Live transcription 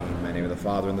of the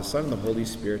Father, and the Son, and the Holy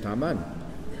Spirit. Amen.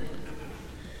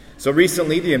 So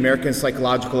recently, the American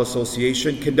Psychological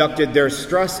Association conducted their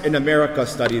Stress in America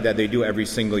study that they do every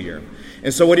single year.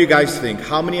 And so what do you guys think?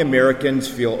 How many Americans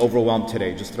feel overwhelmed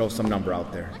today? Just throw some number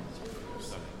out there.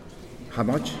 How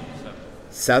much?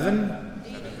 7?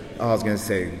 Oh, I was going to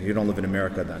say, you don't live in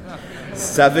America then.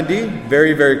 70?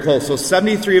 Very, very close. So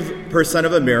 73%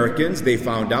 of Americans, they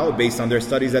found out, based on their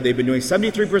studies that they've been doing,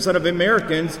 73% of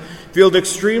Americans feel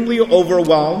extremely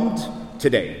overwhelmed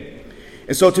today.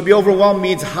 And so to be overwhelmed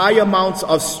means high amounts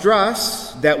of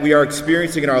stress that we are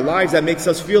experiencing in our lives that makes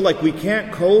us feel like we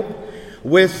can't cope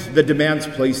with the demands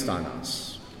placed on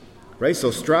us. Right?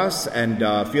 So stress and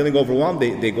feeling overwhelmed,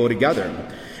 they go together.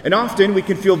 And often we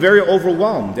can feel very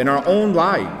overwhelmed in our own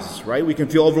lives, right? We can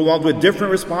feel overwhelmed with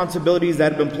different responsibilities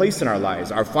that have been placed in our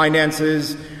lives. Our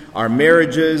finances, our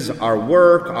marriages, our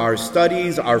work, our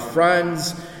studies, our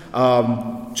friends,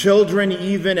 children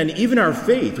even, and even our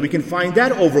faith. We can find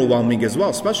that overwhelming as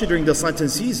well, especially during this Lenten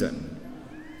season.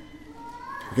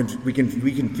 We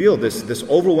can feel this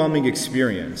overwhelming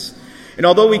experience. And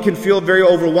although we can feel very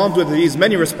overwhelmed with these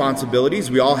many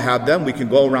responsibilities, we all have them. We can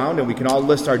go around and we can all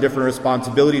list our different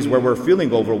responsibilities where we're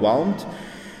feeling overwhelmed.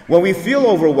 When we feel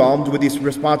overwhelmed with these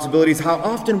responsibilities, how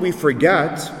often we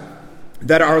forget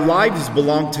that our lives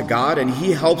belong to God and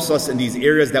He helps us in these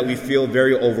areas that we feel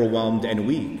very overwhelmed and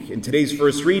weak. In today's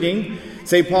first reading,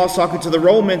 St. Paul's talking to the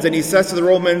Romans, and he says to the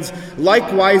Romans,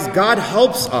 likewise, God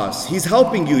helps us. He's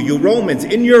helping you, you Romans,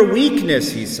 in your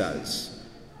weakness, he says.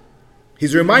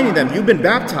 He's reminding them, you've been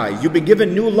baptized, you've been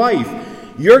given new life.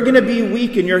 You're going to be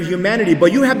weak in your humanity,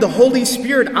 but you have the Holy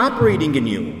Spirit operating in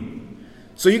you.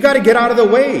 So you got to get out of the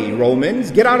way, Romans.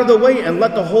 Get out of the way and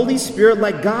let the Holy Spirit,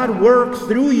 let God work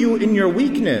through you in your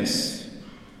weakness.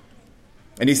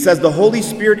 And he says the Holy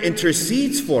Spirit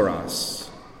intercedes for us.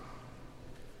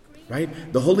 Right?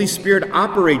 The Holy Spirit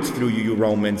operates through you, you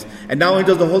Romans. And not only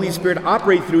does the Holy Spirit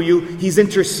operate through you, He's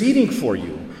interceding for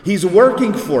you. He's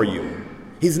working for you.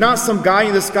 He's not some guy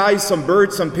in the sky, some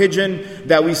bird, some pigeon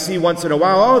that we see once in a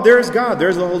while. Oh, there's God,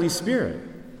 there's the Holy Spirit.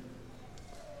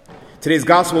 Today's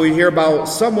gospel, we hear about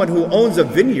someone who owns a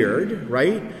vineyard,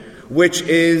 right? Which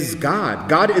is God.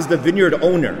 God is the vineyard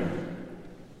owner.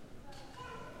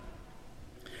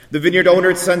 The vineyard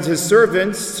owner sends his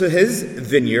servants to his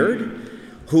vineyard,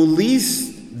 who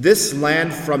lease this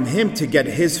land from him to get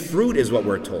his fruit, is what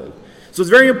we're told. So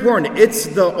it's very important. It's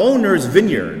the owner's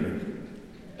vineyard.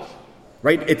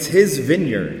 Right? It's his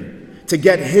vineyard to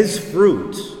get his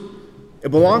fruit. It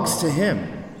belongs to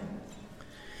him.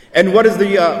 And what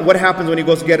happens when he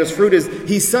goes to get his fruit is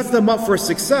he sets them up for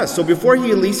success. So before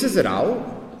he leases it out,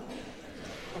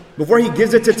 before he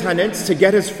gives it to tenants to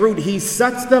get his fruit, he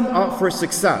sets them up for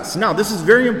success. Now, this is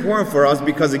very important for us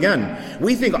because, again,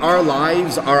 we think our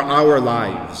lives are our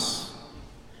lives.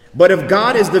 But if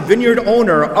God is the vineyard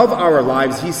owner of our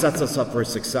lives, He sets us up for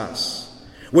success.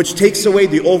 Which takes away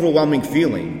the overwhelming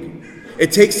feeling.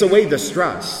 It takes away the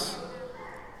stress.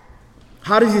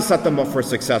 How does He set them up for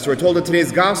success? We're told in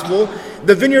today's gospel,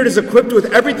 the vineyard is equipped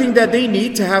with everything that they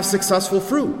need to have successful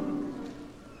fruit.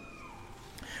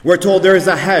 We're told there is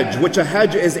a hedge, which a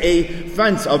hedge is a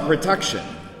fence of protection,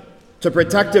 to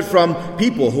protect it from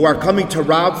people who are coming to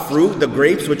rob fruit, the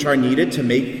grapes which are needed to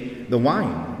make the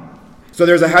wine. So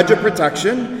there's a hedge of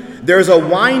protection. There's a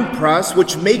wine press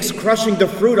which makes crushing the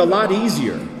fruit a lot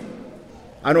easier.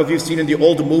 I don't know if you've seen in the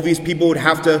old movies, people would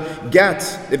have to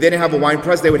if they didn't have a wine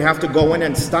press, they would have to go in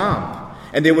and stomp,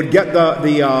 and they would get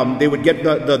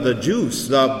the juice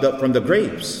from the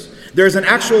grapes. There's an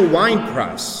actual wine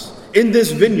press in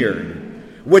this vineyard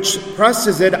which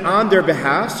presses it on their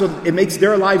behalf, so it makes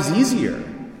their lives easier.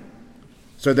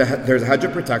 So there's a hedge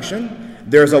of protection.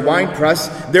 There's a wine press.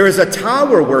 There is a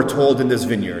tower, we're told, in this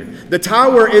vineyard. The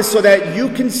tower is so that you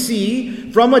can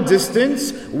see from a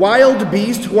distance wild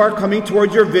beasts who are coming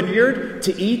towards your vineyard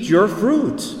to eat your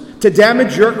fruit, to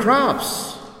damage your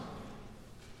crops.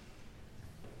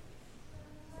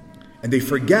 And they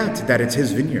forget that it's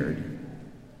His vineyard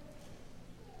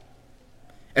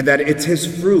and that it's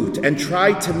His fruit, and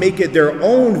try to make it their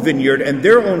own vineyard and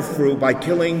their own fruit by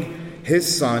killing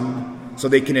His Son so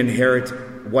they can inherit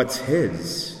what's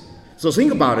His. So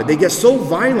think about it. They get so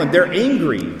violent. They're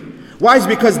angry. Why? It's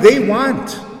because they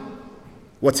want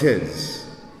what's His.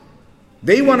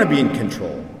 They want to be in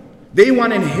control. They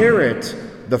want to inherit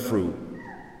the fruit.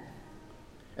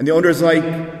 And the owner's like,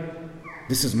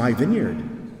 this is my vineyard.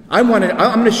 I'm going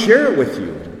to share it with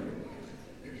you.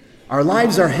 Our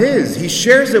lives are His. He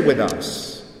shares it with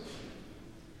us.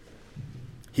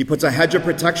 He puts a hedge of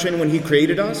protection when He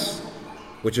created us,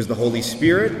 which is the Holy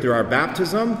Spirit, through our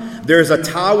baptism. There's a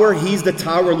tower. He's the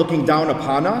tower looking down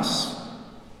upon us.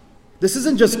 This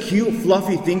isn't just cute,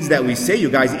 fluffy things that we say, you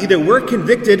guys. Either we're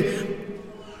convicted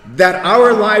that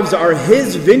our lives are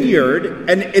His vineyard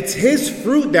and it's His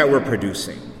fruit that we're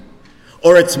producing,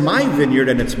 or it's my vineyard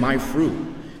and it's my fruit.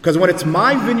 Because when it's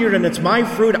my vineyard and it's my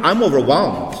fruit, I'm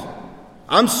overwhelmed.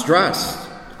 I'm stressed.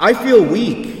 I feel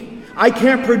weak. I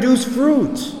can't produce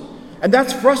fruit. And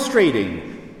that's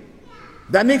frustrating.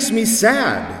 That makes me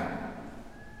sad.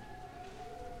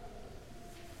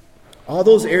 All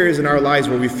those areas in our lives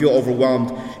where we feel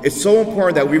overwhelmed, it's so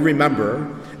important that we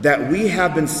remember that we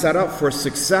have been set up for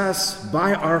success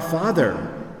by our Father,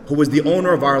 who is the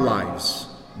owner of our lives,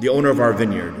 the owner of our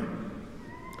vineyard.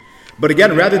 But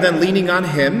again, rather than leaning on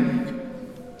Him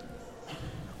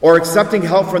or accepting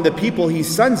help from the people He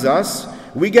sends us,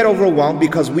 we get overwhelmed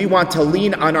because we want to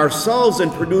lean on ourselves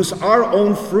and produce our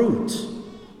own fruit.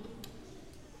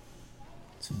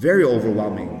 It's very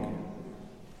overwhelming.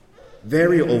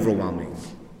 Very overwhelming.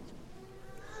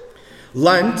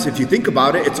 Lent, if you think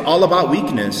about it, it's all about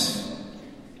weakness.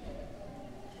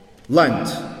 Lent.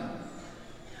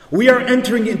 We are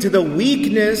entering into the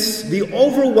weakness, the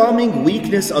overwhelming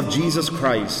weakness of Jesus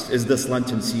Christ is this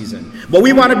Lenten season. But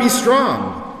we want to be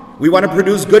strong. We want to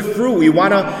produce good fruit. We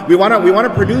want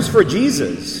to produce for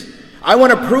Jesus. I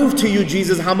want to prove to you,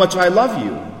 Jesus, how much I love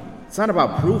you. It's not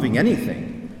about proving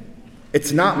anything.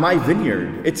 It's not my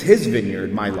vineyard. It's His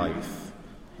vineyard, my life.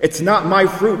 It's not my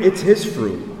fruit. It's His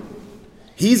fruit.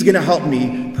 He's going to help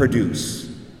me produce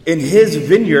in His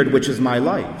vineyard, which is my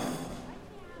life.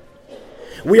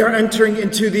 We are entering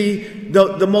into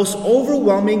the most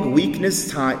overwhelming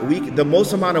the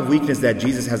most amount of weakness that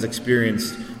Jesus has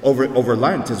experienced over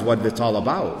Lent is what it's all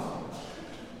about.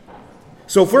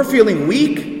 So if we're feeling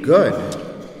weak, good.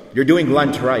 You're doing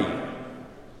Lent right.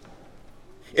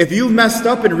 If you've messed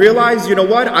up and realized, you know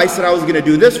what, I said I was going to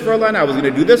do this for Lent, I was going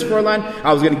to do this for Lent,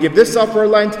 I was going to give this up for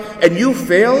Lent, and you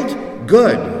failed,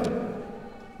 good.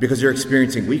 Because you're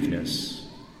experiencing weakness.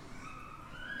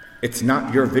 It's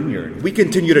not your vineyard. We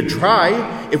continue to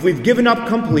try. If we've given up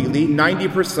completely,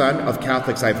 90% of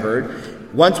Catholics I've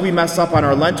heard, once we mess up on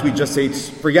our Lent, we just say,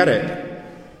 forget it.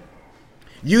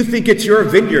 You think it's your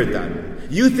vineyard then.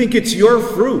 You think it's your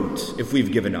fruit if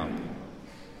we've given up.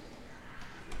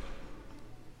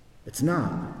 It's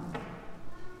not.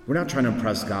 We're not trying to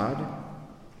impress God.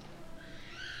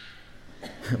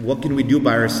 What can we do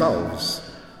by ourselves?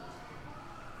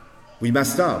 We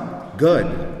messed up.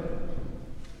 Good.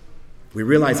 We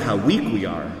realize how weak we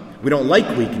are. We don't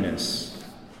like weakness.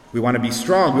 We want to be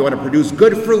strong. We want to produce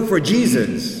good fruit for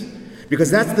Jesus. Because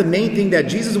that's the main thing that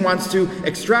Jesus wants to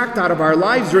extract out of our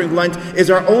lives during Lent is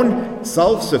our own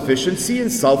self-sufficiency and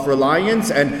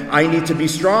self-reliance. And I need to be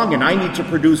strong and I need to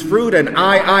produce fruit and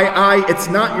I. It's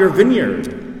not your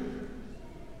vineyard.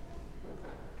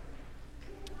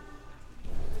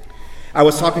 I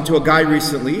was talking to a guy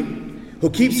recently who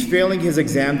keeps failing his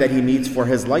exam that he needs for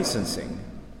his licensing.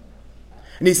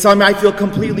 And he's telling me, I feel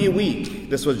completely weak.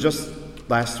 This was just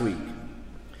last week.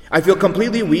 I feel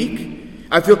completely weak.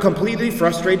 I feel completely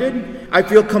frustrated. I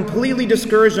feel completely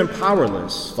discouraged and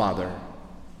powerless, Father.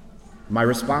 My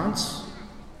response?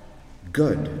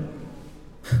 Good.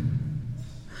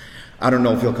 I don't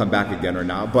know if he'll come back again or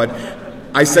not, but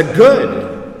I said,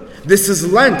 good. This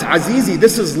is Lent. Azizi,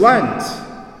 this is Lent.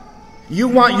 You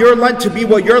want your Lent to be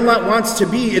what your Lent wants to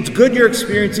be. It's good you're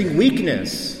experiencing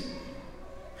weakness.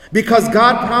 Because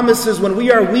God promises when we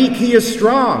are weak, He is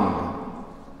strong.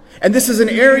 And this is an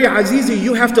area, Azizi,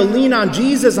 you have to lean on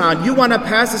Jesus on. You want to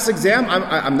pass this exam?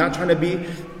 I'm not trying to be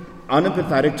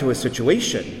unempathetic to a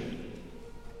situation.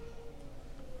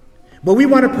 But we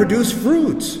want to produce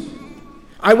fruit.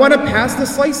 I want to pass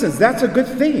this license. That's a good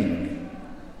thing.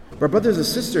 But brothers and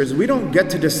sisters, we don't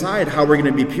get to decide how we're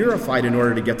going to be purified in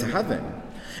order to get to heaven.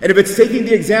 And if it's taking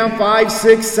the exam 5,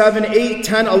 6, 7, 8,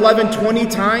 10, 11, 20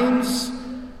 times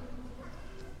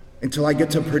until I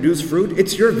get to produce fruit,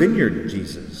 it's your vineyard,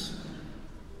 Jesus.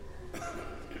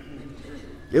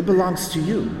 It belongs to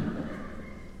you.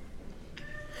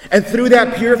 And through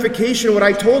that purification, what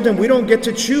I told him, we don't get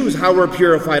to choose how we're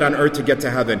purified on earth to get to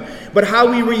heaven, but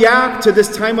how we react to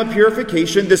this time of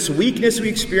purification, this weakness we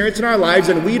experience in our lives,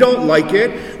 and we don't like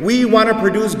it. We want to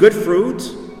produce good fruit.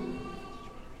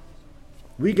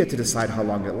 We get to decide how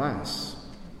long it lasts.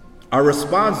 Our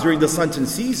response during the Lenten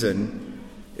season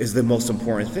is the most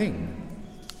important thing.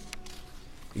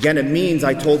 Again, it means,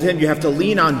 I told him, you have to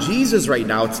lean on Jesus right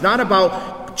now. It's not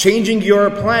about changing your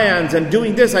plans and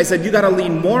doing this. I said, you got to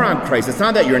lean more on Christ. It's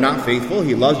not that you're not faithful.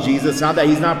 He loves Jesus. It's not that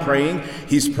he's not praying.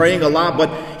 He's praying a lot,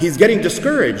 but he's getting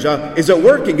discouraged. Is it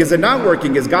working? Is it not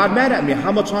working? Is God mad at me?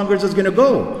 How much longer is this going to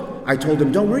go? I told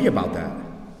him, don't worry about that.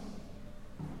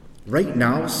 right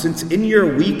now, since in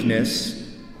your weakness,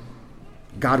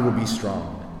 God will be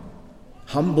strong.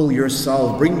 Humble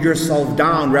yourself, bring yourself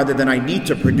down rather than I need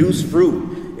to produce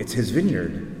fruit. It's his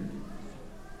vineyard.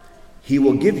 He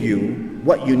will give you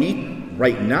what you need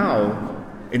right now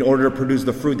in order to produce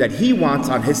the fruit that he wants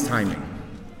on his timing.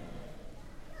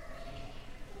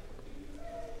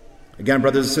 Again,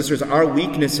 brothers and sisters, our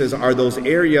weaknesses are those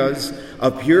areas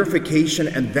of purification,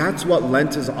 and that's what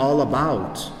Lent is all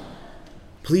about.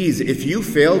 Please, if you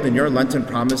failed in your Lenten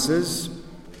promises,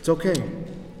 it's okay.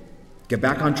 Get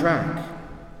back on track.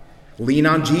 Lean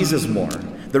on Jesus more.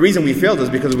 The reason we failed is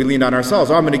because we leaned on ourselves.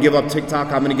 Oh, I'm going to give up TikTok.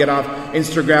 I'm going to get off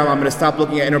Instagram. I'm going to stop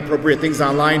looking at inappropriate things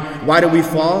online. Why did we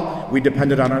fall? We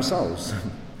depended on ourselves.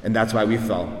 And that's why we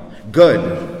fell.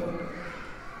 Good.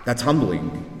 That's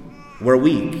humbling. We're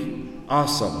weak.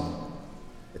 Awesome.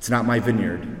 It's not my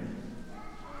vineyard.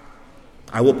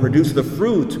 I will produce the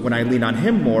fruit when I lean on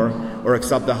him more or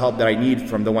accept the help that I need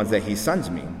from the ones that he sends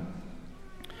me.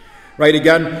 Right,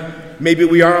 again, maybe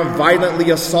we are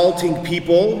violently assaulting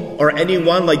people or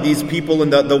anyone like these people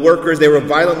and the workers. They were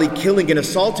violently killing and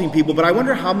assaulting people. But I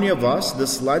wonder how many of us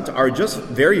this Lent are just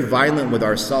very violent with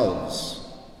ourselves.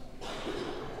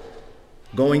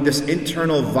 Going this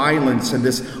internal violence and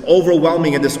this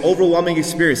overwhelming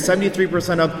experience.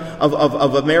 73%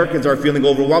 of Americans are feeling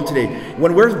overwhelmed today.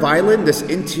 When we're violent, this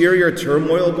interior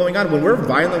turmoil going on, when we're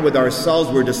violent with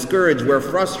ourselves, we're discouraged, we're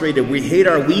frustrated, we hate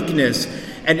our weakness,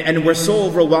 and we're so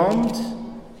overwhelmed.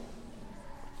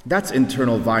 That's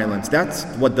internal violence. That's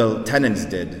what the tenants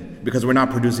did, because we're not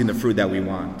producing the fruit that we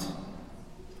want.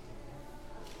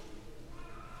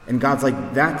 And God's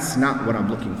like, that's not what I'm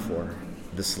looking for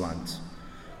this Lent.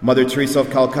 Mother Teresa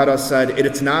of Calcutta said,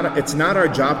 it's not our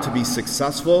job to be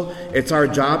successful, it's our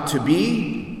job to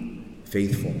be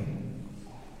faithful.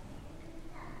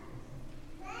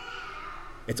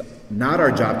 It's not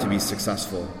our job to be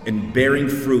successful in bearing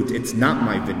fruit. It's not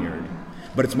my vineyard.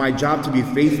 But it's my job to be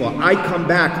faithful. I come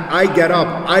back, I get up,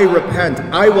 I repent,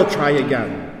 I will try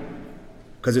again.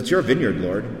 Because it's your vineyard,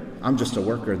 Lord. I'm just a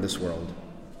worker in this world.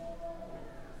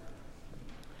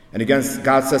 And again,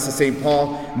 God says to St.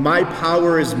 Paul, my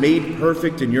power is made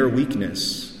perfect in your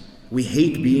weakness. We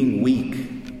hate being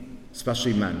weak,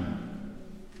 especially men.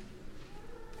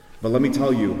 But let me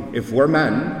tell you, if we're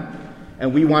men,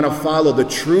 and we want to follow the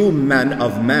true men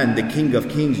of men, the King of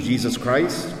Kings, Jesus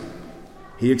Christ,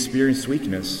 he experienced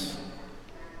weakness.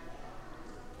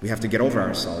 We have to get over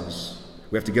ourselves.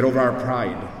 We have to get over our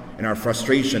pride and our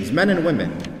frustrations, men and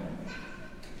women.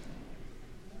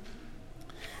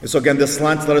 And so again, this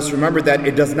Lent, let us remember that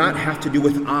it does not have to do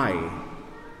with I.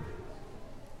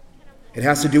 It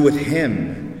has to do with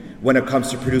him when it comes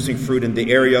to producing fruit in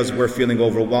the areas we're feeling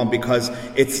overwhelmed, because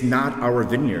it's not our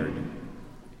vineyard.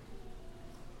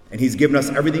 And he's given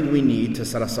us everything we need to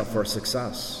set us up for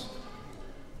success.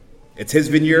 It's his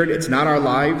vineyard. It's not our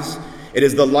lives. It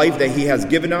is the life that he has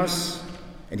given us,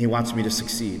 and he wants me to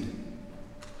succeed.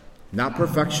 Not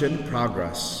perfection,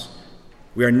 progress.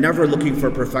 We are never looking for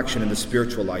perfection in the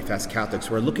spiritual life as Catholics.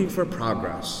 We're looking for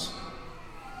progress.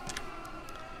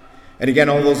 And again,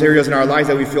 all those areas in our lives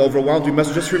that we feel overwhelmed, we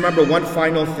must just remember one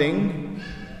final thing,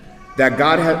 that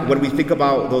God has, when we think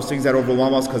about those things that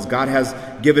overwhelm us, because God has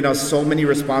given us so many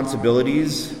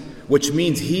responsibilities, which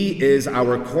means he is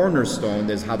our cornerstone,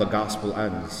 is how the gospel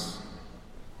ends.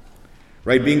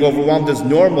 Right? Being overwhelmed is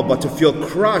normal, but to feel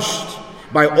crushed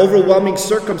by overwhelming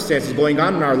circumstances going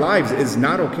on in our lives is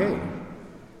not okay.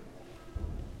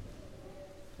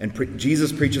 And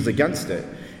Jesus preaches against it.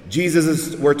 Jesus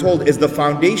is, we're told, is the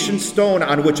foundation stone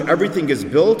on which everything is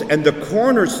built, and the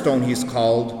cornerstone, he's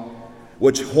called,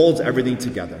 which holds everything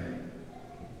together.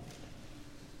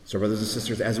 So, brothers and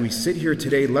sisters, as we sit here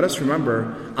today, let us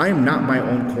remember, I am not my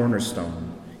own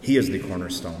cornerstone. He is the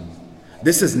cornerstone.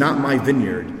 This is not my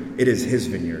vineyard. It is his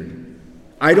vineyard.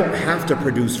 I don't have to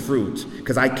produce fruit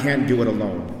because I can't do it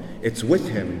alone. It's with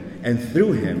him, and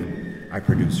through him, I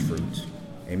produce fruit.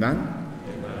 Amen?